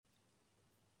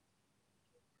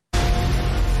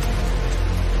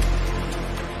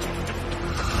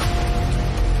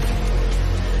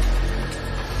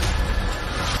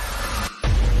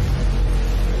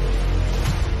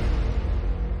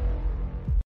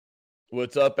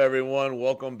What's up, everyone?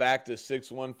 Welcome back to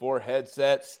 614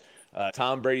 Headsets.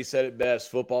 Tom Brady said it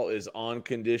best. Football is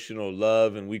unconditional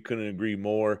love, and we couldn't agree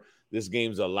more. This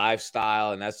game's a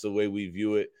lifestyle, and that's the way we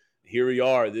view it. Here we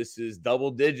are. This is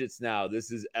double digits now.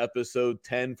 This is episode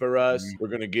 10 for us. We're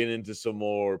going to get into some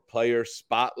more player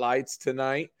spotlights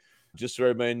tonight. Just so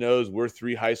everybody knows, we're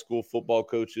three high school football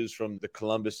coaches from the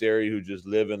Columbus area who just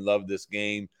live and love this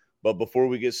game. But before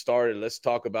we get started, let's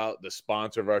talk about the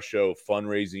sponsor of our show,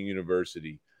 Fundraising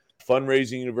University.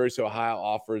 Fundraising University Ohio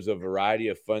offers a variety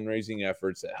of fundraising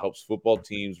efforts that helps football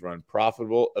teams run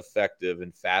profitable, effective,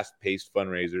 and fast-paced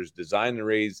fundraisers designed to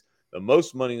raise the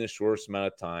most money in the shortest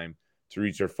amount of time to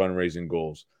reach their fundraising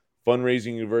goals.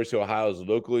 Fundraising University Ohio is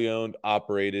locally owned,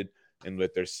 operated, and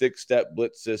with their 6-step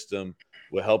blitz system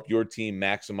will help your team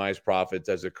maximize profits.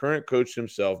 As a current coach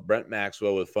himself, Brent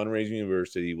Maxwell with Fundraising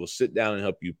University will sit down and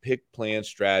help you pick, plan,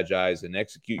 strategize, and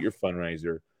execute your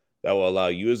fundraiser that will allow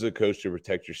you as a coach to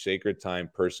protect your sacred time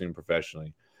personally and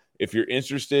professionally. If you're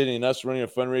interested in us running a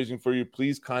fundraising for you,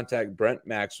 please contact Brent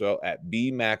Maxwell at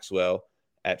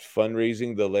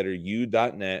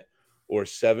bmaxwell@fundraisingtheletteru.net or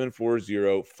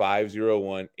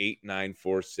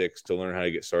 740-501-8946 to learn how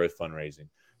to get started fundraising.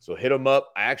 So hit them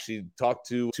up. I actually talked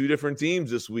to 2 different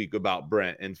teams this week about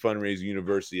Brent and Fundraising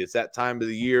University. It's that time of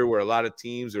the year where a lot of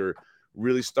teams are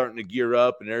really starting to gear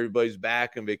up and everybody's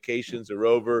back and vacations are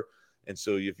over. And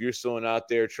so if you're someone out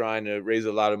there trying to raise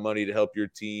a lot of money to help your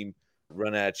team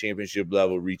run at a championship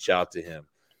level, reach out to him.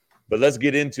 But let's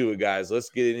get into it, guys. Let's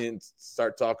get in and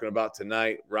start talking about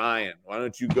tonight. Ryan, why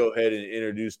don't you go ahead and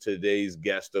introduce today's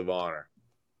guest of honor?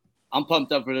 I'm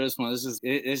pumped up for this one. This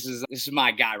is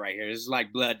my guy right here. This is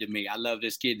like blood to me. I love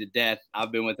this kid to death.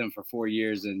 I've been with him for 4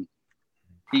 years, and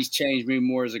he's changed me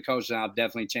more as a coach than I've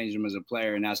definitely changed him as a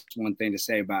player, and that's one thing to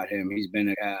say about him. He's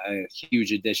been a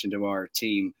huge addition to our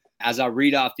team. As I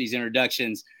read off these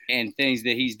introductions and things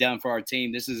that he's done for our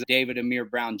team, this is David Amir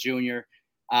Brown Jr.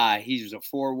 He's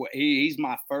he's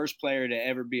my first player to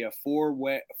ever be a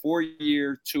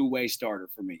four-year two-way starter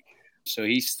for me. So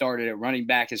he started at running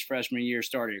back his freshman year,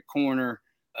 started at corner.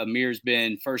 Amir's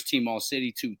been first team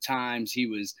All-City 2 times. He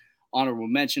was honorable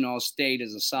mention All-State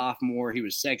as a sophomore. He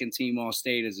was second team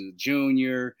All-State as a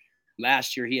junior.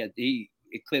 Last year he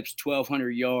eclipsed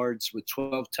 1,200 yards with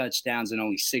 12 touchdowns in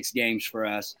only 6 games for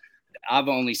us. I've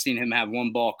only seen him have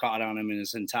 1 ball caught on him in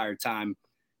his entire time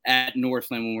at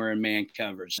Northland when we're in man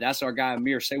coverage. That's our guy,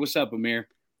 Amir. Say what's up, Amir.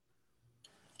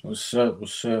 What's up?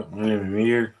 What's up? My name is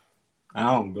Amir. I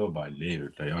don't go by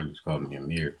David. They all just call me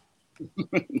Amir.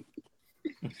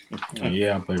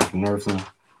 Yeah, I played for Northland.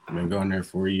 I've been going there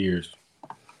 4 years.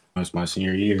 That's my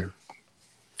senior year.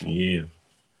 Yeah.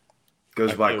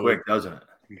 Goes by quick, doesn't it?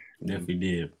 Definitely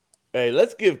did. Hey,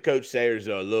 let's give Coach Sayers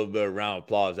a little bit of round of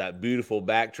applause. That beautiful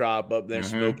backdrop up there,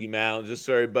 Smoky Mountains. Just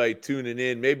so everybody tuning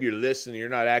in. Maybe you're listening, you're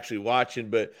not actually watching,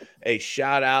 but a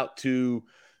shout out to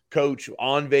Coach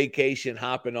on vacation,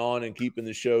 hopping on and keeping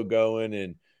the show going.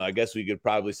 And I guess we could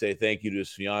probably say thank you to his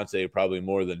fiance, probably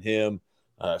more than him.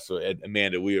 So,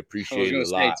 Amanda, we appreciate it a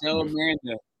lot. Tell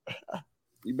Amanda.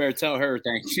 You better tell her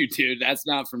thank you, dude. That's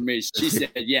not for me. She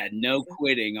said, yeah, no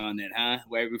quitting on it, huh?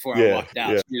 Way before I walked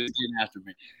out. Yeah. She was getting after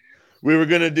me. We were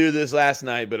going to do this last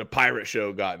night, but a pirate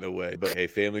show got in the way. But, hey,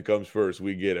 family comes first.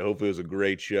 We get it. Hopefully it was a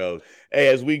great show. Hey,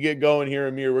 as we get going here,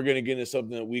 Amir, we're going to get into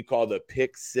something that we call the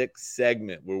Pick 6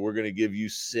 segment, where we're going to give you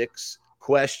 6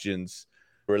 questions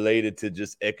related to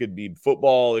it could be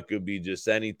football, it could be just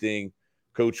anything.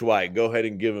 Coach White, go ahead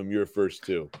and give them your first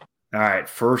 2. All right,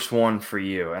 first one for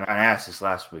you. And I asked this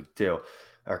last week too,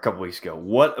 or a couple weeks ago.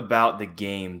 What about the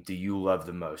game do you love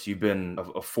the most? You've been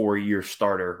a 4-year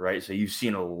starter, right? So you've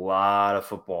seen a lot of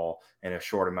football in a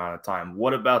short amount of time.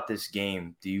 What about this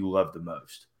game do you love the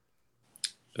most?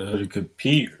 To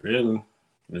compete, really.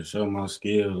 To show my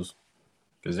skills.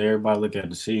 Because everybody look at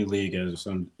the City League as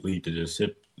some league to just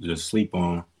sleep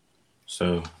on.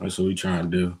 So that's what we trying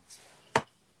to do.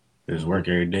 Just work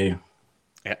every day.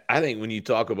 I think when you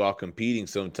talk about competing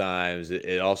sometimes,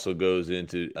 it also goes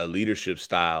into a leadership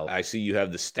style. I see you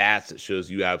have the stats that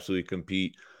shows you absolutely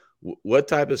compete. What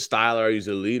type of style are you as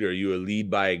a leader? Are you a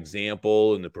lead by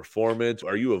example in the performance?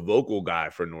 Are you a vocal guy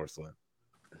for Northland?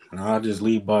 No, I just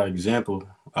lead by example.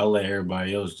 I let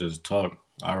everybody else just talk.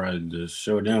 I rather just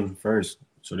show them first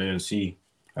so they'll see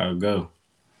how it go.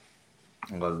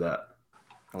 I love that.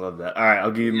 All right,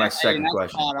 I'll give you my second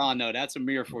question. Spot on, though. That's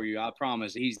Amir for you. I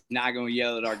promise. He's not going to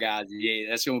yell at our guys. Yeah,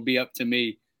 that's going to be up to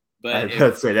me. But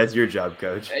that's your job,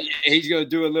 Coach. He's going to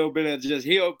do a little bit of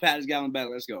he'll pat his guy on the back.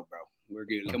 Let's go, bro. We're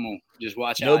good. Come on. Just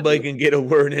watch out. Nobody can get a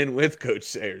word in with Coach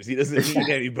Sayers. He doesn't need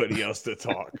anybody else to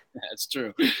talk. That's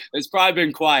true. It's probably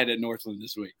been quiet at Northland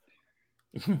this week.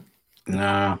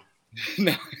 Nah.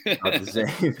 No. Not the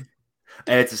same.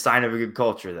 And it's a sign of a good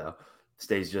culture, though.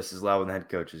 Stays just as loud when the head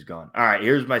coach is gone. All right,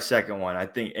 here's my second one. I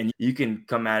think, and you can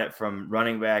come at it from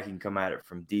running back, you can come at it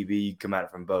from DB, you can come at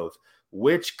it from both.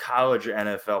 Which college or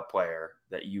NFL player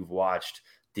that you've watched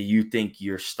do you think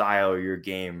your style or your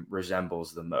game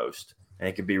resembles the most? And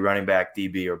it could be running back,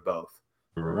 DB, or both.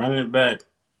 Running back,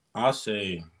 I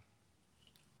say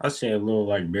a little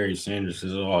like Barry Sanders,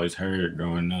 because I always heard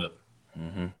growing up.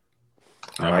 Mm-hmm.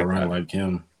 I run like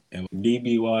him. And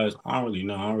DB wise, I don't really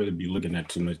know. I don't really be looking at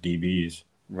too much DBs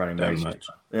Running that back. much.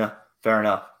 Yeah, fair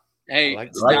enough. Hey,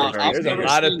 like now, there's a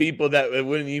lot of people that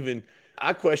wouldn't even.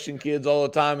 I question kids all the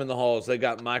time in the halls. They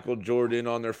got Michael Jordan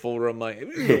on their folder. I'm like,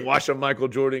 if you even watch a Michael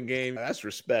Jordan game, that's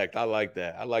respect. I like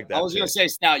that. I like that. I was going to say,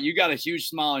 Stout, you got a huge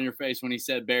smile on your face when he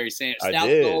said Barry Sanders. I Stout's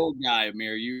did. the old guy,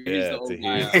 Amir. He's the old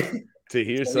guy. To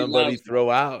hear somebody throw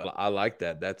out, I like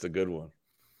that. That's a good one.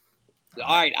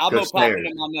 All right, I'll go pop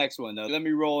into my next one, though. Let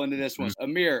me roll into this one.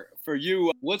 Amir, for you,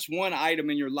 what's one item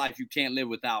in your life you can't live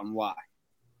without and why?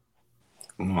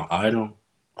 My item?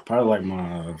 Probably like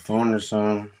my phone or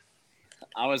something.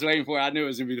 I was waiting for it. I knew it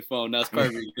was going to be the phone. That's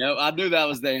perfect. Yep, I knew that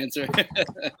was the answer.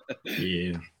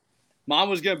 Yeah. Mine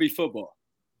was going to be football.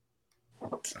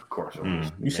 Of course.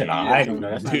 You said item.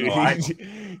 That's not no item.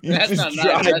 That's not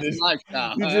nice. That's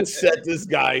lifestyle. You just set this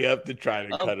guy up to try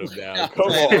to cut him down. Come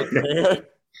on, man.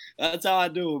 That's how I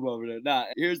do them over there. Now,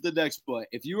 here's the next point.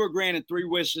 If you were granted 3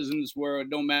 wishes in this world,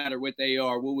 no matter what they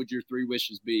are, what would your 3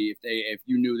 wishes be if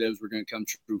you knew those were going to come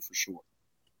true for sure?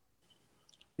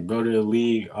 Go to the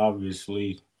league,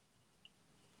 obviously.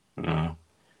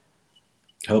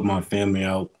 Help my family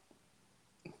out.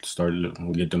 Start to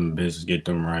get them business, get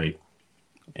them right.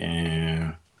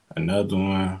 And another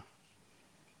one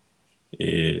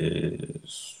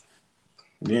is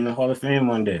be in the Hall of Fame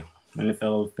one day, NFL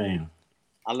Hall of Fame.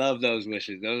 I love those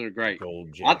wishes. Those are great.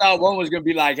 I thought one was going to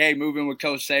be like, hey, moving with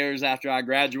Coach Sayers after I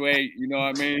graduate. You know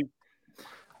what I mean?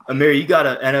 Amir, you got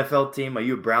an NFL team. Are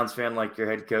you a Browns fan like your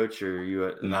head coach, or are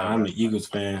you? No, I'm an Eagles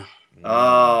fan.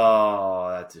 Oh,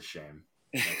 that's a shame.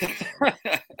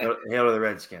 Hail to the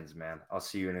Redskins, man. I'll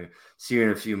see you in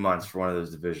a few months for one of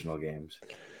those divisional games.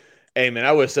 Hey, man,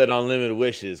 I would have said unlimited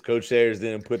wishes. Coach Sayers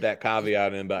didn't put that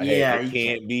caveat in about, hey, it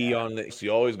can't be on the – so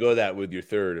you always go that with your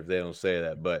third if they don't say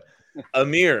that. But,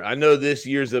 Amir, I know this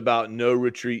year's about no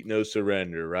retreat, no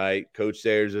surrender, right? Coach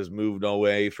Sayers has moved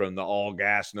away from the all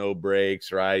gas, no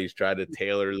brakes, right? He's tried to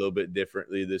tailor a little bit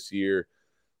differently this year.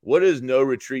 What does no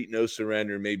retreat, no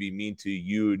surrender maybe mean to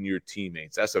you and your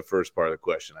teammates? That's the first part of the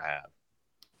question I have.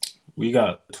 We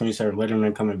got 27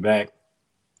 lettermen coming back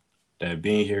that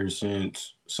been here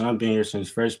since – some been here since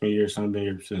freshman year, some been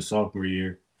here since sophomore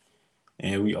year.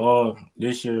 And we all –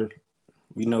 this year,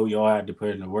 we know we all had to put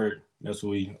in the work. That's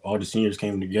what all the seniors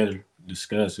came together,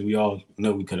 discussed. And we all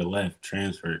know we could have left,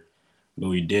 transferred, but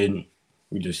we didn't.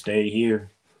 We just stayed here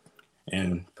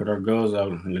and put our goals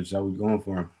out, and that's how we're going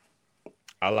for them.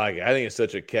 I like it. I think it's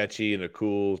such a catchy and a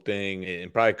cool thing.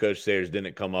 And probably Coach Sayers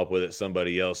didn't come up with it.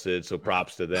 Somebody else did, so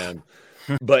props to them.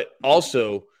 But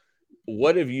also,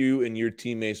 what have you and your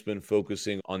teammates been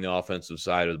focusing on the offensive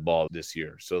side of the ball this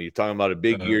year? So you're talking about a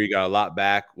big year. You got a lot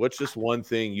back. What's just one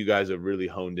thing you guys have really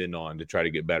honed in on to try to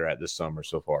get better at this summer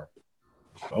so far?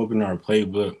 Open our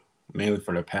playbook, mainly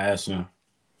for the passing,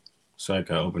 so I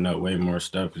could open up way more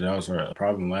stuff, because that was our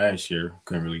problem last year.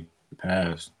 Couldn't really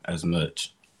pass as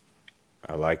much.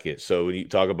 I like it. So when you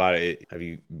talk about it, have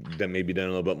you maybe done a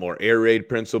little bit more air raid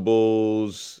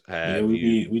principles?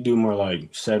 We do more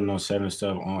like 7-on-7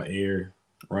 stuff on air,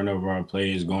 run over our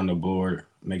plays, go on the board,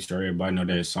 make sure everybody know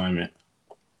their assignment.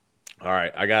 All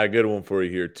right, I got a good one for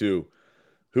you here too.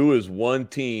 Who is one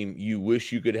team you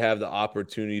wish you could have the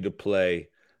opportunity to play,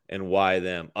 and why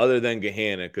them? Other than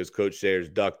Gahanna, because Coach Sayers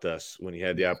ducked us when he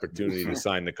had the opportunity to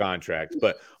sign the contract.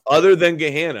 But other than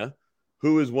Gahanna,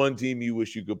 who is one team you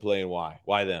wish you could play and why?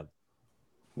 Why them?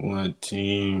 One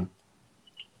team.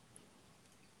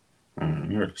 I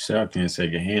can't say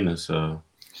Gahanna, so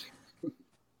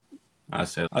I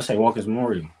say Walker's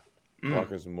Memorial.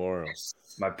 Walker's Memorial.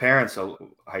 My parents'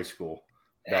 high school.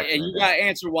 And you got to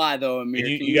answer why, though, Amir.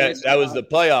 You got that was the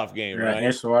playoff game, right?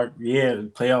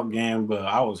 The playoff game, but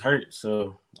I was hurt,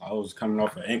 so I was coming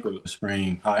off an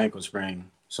high ankle sprain,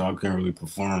 so I couldn't really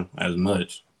perform as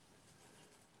much.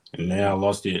 And then I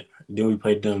lost it. Then we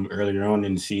played them earlier on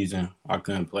in the season. I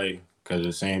couldn't play because of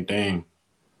the same thing.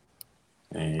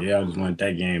 And, I just wanted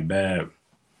that game bad.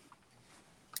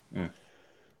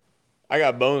 I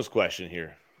got a bonus question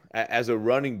here. As a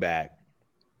running back,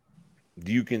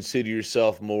 do you consider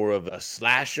yourself more of a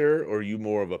slasher or are you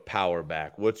more of a power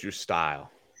back? What's your style?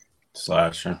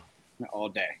 Slasher. All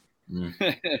day.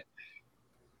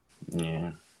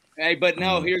 Yeah. Hey, but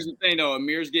no, here's the thing though.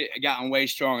 Amir's gotten way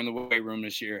strong in the weight room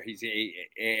this year.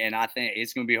 And I think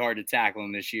it's going to be hard to tackle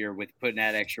him this year with putting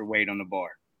that extra weight on the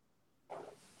bar.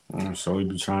 So we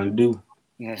be trying to do.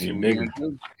 That's Get what bigger. we're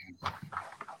gonna do.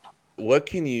 What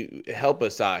can you help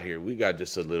us out here? We got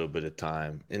just a little bit of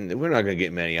time, and we're not going to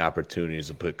get many opportunities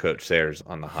to put Coach Sayers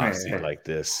on the hot seat like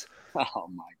this. Oh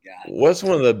my God! What's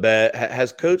one of the best?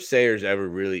 Has Coach Sayers ever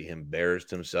really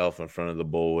embarrassed himself in front of the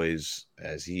boys?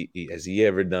 Has he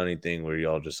ever done anything where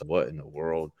y'all just, what in the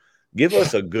world? Give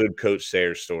us a good Coach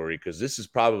Sayers story, because this is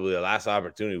probably the last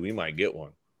opportunity we might get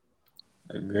one.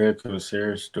 A good Coach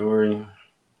Sayers story.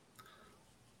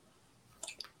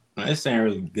 This ain't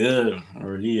really good,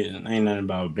 or it ain't nothing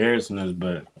about embarrassing us,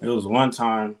 but it was one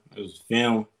time, it was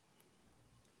film.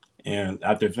 And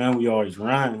after film, we always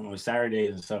run on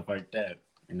Saturdays and stuff like that.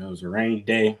 And it was a rainy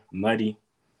day, muddy.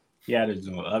 He had to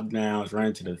do up downs,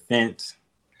 run to the fence,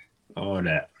 all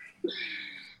that.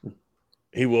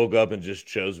 He woke up and just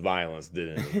chose violence,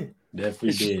 didn't he?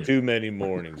 Definitely did. Too many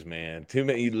mornings, man. Too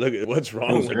many. Look at what's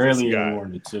wrong It was with early this in guy. the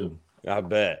morning, too. I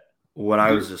bet. When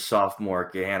I was a sophomore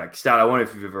at Gahanna, Stout, I wonder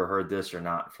if you've ever heard this or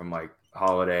not from like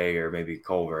Holiday or maybe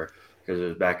Culver, because it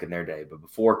was back in their day. But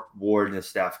before Ward and his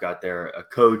staff got there, a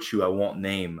coach who I won't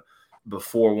name,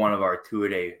 before one of our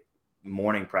 2-a-day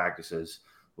morning practices,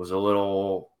 was a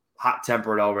little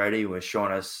hot-tempered already, was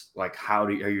showing us like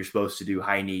are you supposed to do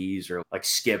high knees or like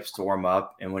skips to warm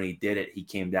up. And when he did it, he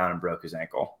came down and broke his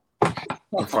ankle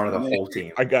in front of the whole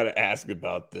team. I got to ask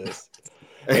about this.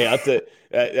 Hey, I'll tell you,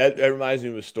 that reminds me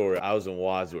of a story. I was in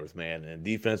Wadsworth, man, and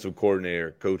defensive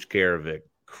coordinator, Coach Karavik,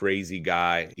 crazy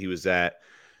guy. He was at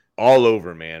all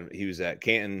over, man. He was at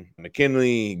Canton,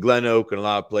 McKinley, Glen Oak, and a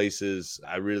lot of places.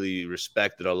 I really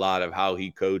respected a lot of how he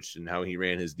coached and how he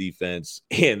ran his defense.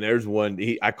 And there's one,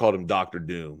 I called him Dr.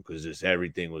 Doom, because just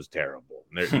everything was terrible.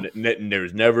 There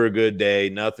was never a good day.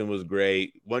 Nothing was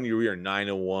great. One year we were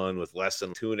 9-1 with less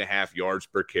than 2.5 yards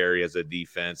per carry as a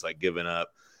defense, like giving up.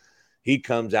 He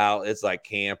comes out, it's like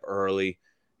camp early.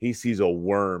 He sees a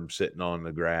worm sitting on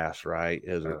the grass, right?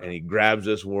 And he grabs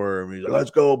this worm. He's like, "Let's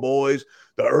go, boys.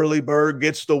 The early bird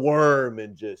gets the worm,"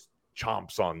 and just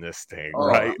chomps on this thing,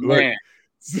 right? Man.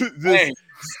 Like,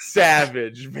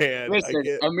 savage, man.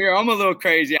 Listen, Amir, I'm a little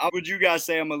crazy. Would you guys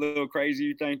say I'm a little crazy,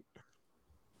 you think?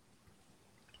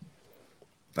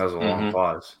 That was a long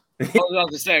pause. I was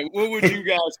about to say, what would you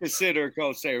guys consider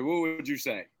Coach Sayers? What would you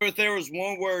say? If there was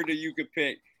one word that you could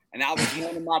pick, and that was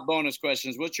one of my bonus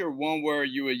questions, what's your one word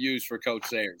you would use for Coach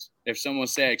Sayers? If someone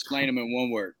said, explain him in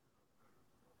one word.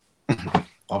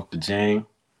 Off the chain.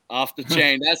 Off the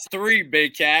chain. That's 3,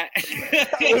 big cat. I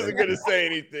wasn't going to say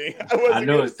anything. I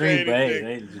know it's 3, but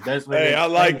hey, the best way hey, I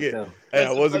like it. Hey,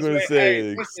 I wasn't going to say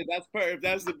anything. Listen, that's perfect. If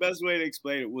that's the best way to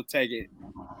explain it, we'll take it.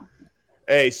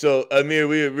 Hey, so Amir,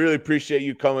 we really appreciate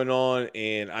you coming on,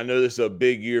 and I know this is a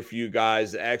big year for you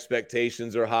guys. The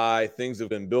expectations are high. Things have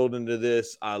been building to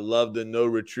this. I love the no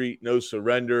retreat, no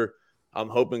surrender. I'm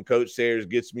hoping Coach Sayers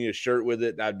gets me a shirt with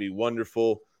it. That'd be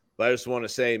wonderful. But I just want to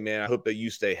say, man, I hope that you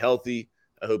stay healthy.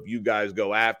 I hope you guys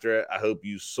go after it. I hope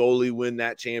you solely win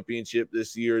that championship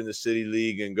this year in the City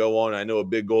League and go on. I know a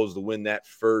big goal is to win that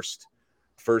first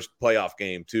playoff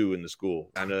game too in the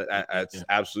school. I know that's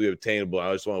absolutely obtainable.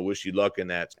 I just want to wish you luck in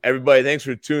that. Everybody, thanks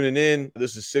for tuning in.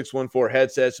 This is 614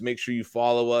 Headsets. Make sure you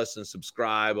follow us and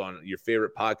subscribe on your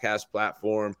favorite podcast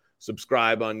platform.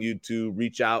 Subscribe on YouTube.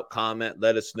 Reach out, comment,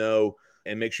 let us know,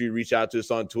 and make sure you reach out to us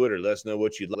on Twitter. Let us know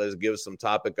what you let us give us some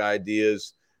topic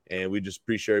ideas, and we just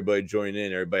appreciate everybody joining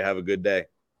in. Everybody have a good day.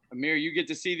 Amir, you get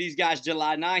to see these guys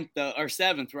July 9th or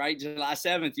 7th, right? July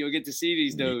 7th, you'll get to see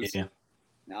these dudes. Yeah.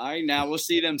 All right, now we'll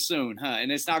see them soon, huh? And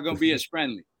it's not going to be as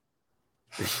friendly.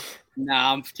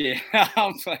 Nah, I'm kidding.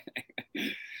 I'm playing.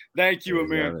 Thank you,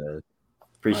 Amir.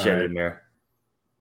 Appreciate it, Amir.